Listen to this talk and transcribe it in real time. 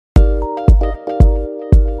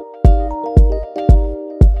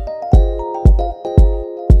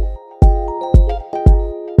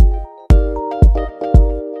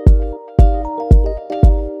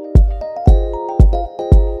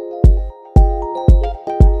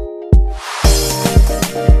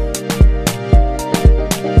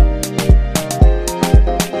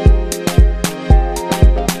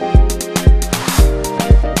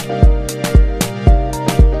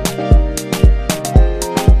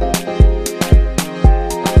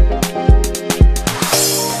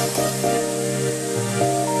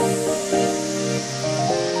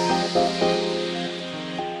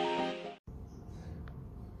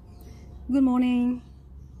morning.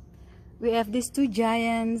 We have these two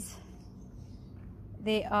giants.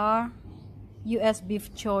 They are US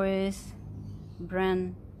Beef Choice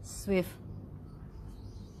brand Swift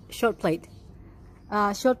short plate.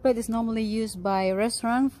 Short plate is normally used by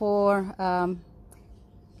restaurant for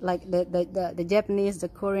like the Japanese, the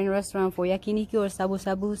Korean restaurant for yakiniku or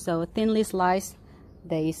sabu-sabu. So thinly sliced,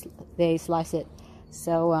 they slice it.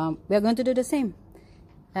 So we are going to do the same.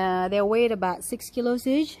 They weigh about 6 kilos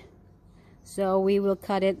each. So we will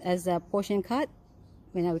cut it as a portion cut.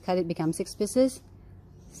 When we cut it, becomes 6 pieces.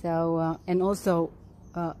 So and also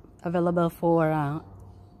available for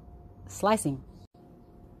slicing.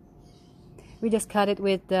 We just cut it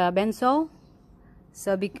with bento.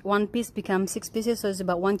 So one piece becomes 6 pieces, so it's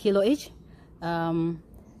about 1 kilo each.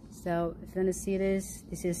 So if you want to see this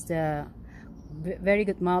is the very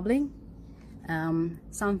good marbling.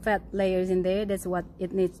 Some fat layers in there. That's what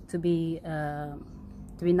it needs to be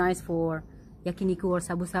nice for yakiniku or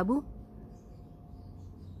sabu-sabu.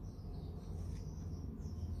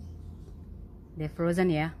 They're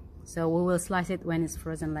frozen, yeah. So we will slice it when it's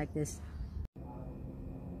frozen like this.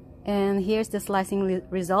 And here's the slicing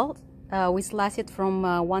result. We slice it from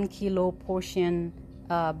 1 kilo portion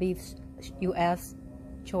beef US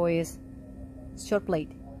choice short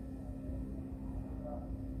plate.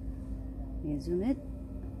 You zoom it.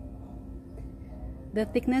 The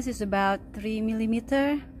thickness is about 3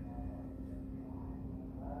 millimeter.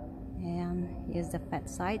 And here's the fat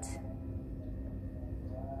side.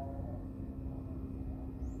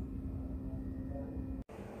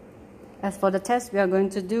 As for the test, we are going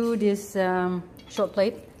to do this short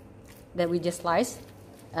plate that we just sliced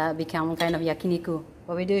become kind of yakiniku.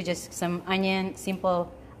 What we do is just some onion,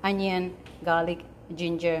 simple onion, garlic,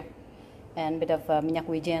 ginger, and a bit of minyak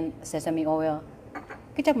wijen, sesame oil,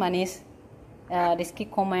 kecap manis, this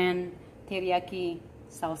kikoman, teriyaki,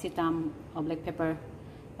 saus hitam or black pepper,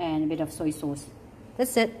 and a bit of soy sauce.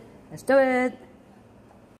 That's it. Let's do it.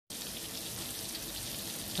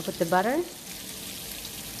 I put the butter.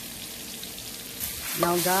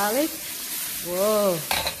 Now garlic. Whoa,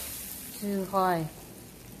 too high.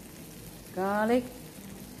 Garlic.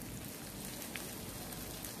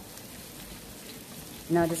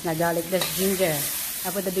 No, that's not garlic, that's ginger.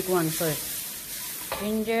 I put the big one first.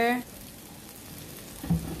 Ginger.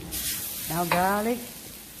 Now garlic.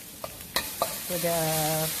 Put the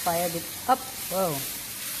fire a bit up. Whoa.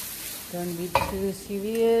 Don't be too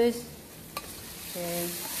serious. Okay.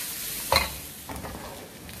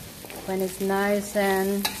 When it's nice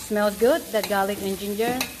and smells good, that garlic and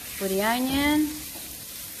ginger, put the onion.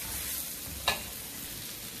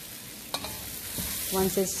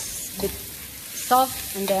 Once it's a bit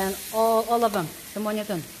soft, and then all of them, semuanya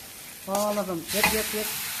tuh, all of them, yep.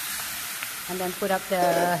 And then put up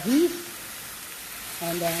the heat,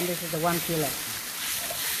 and then this is the 1 kilo.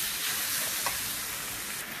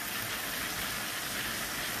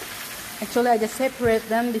 Actually, I just separate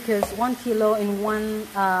them because 1 kilo in one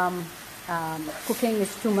cooking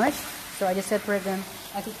is too much. So I just separate them.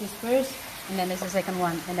 I cook this first, and then this is the second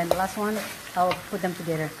one, and then the last one, I'll put them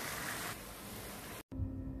together.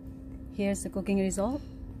 Here's the cooking result.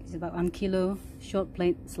 It's about 1 kilo short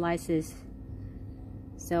plate slices.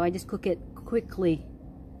 So I just cook it quickly,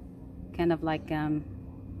 kind of like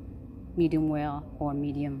medium well or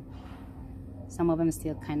medium. Some of them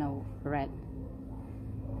still kind of red.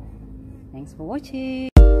 Thanks for watching.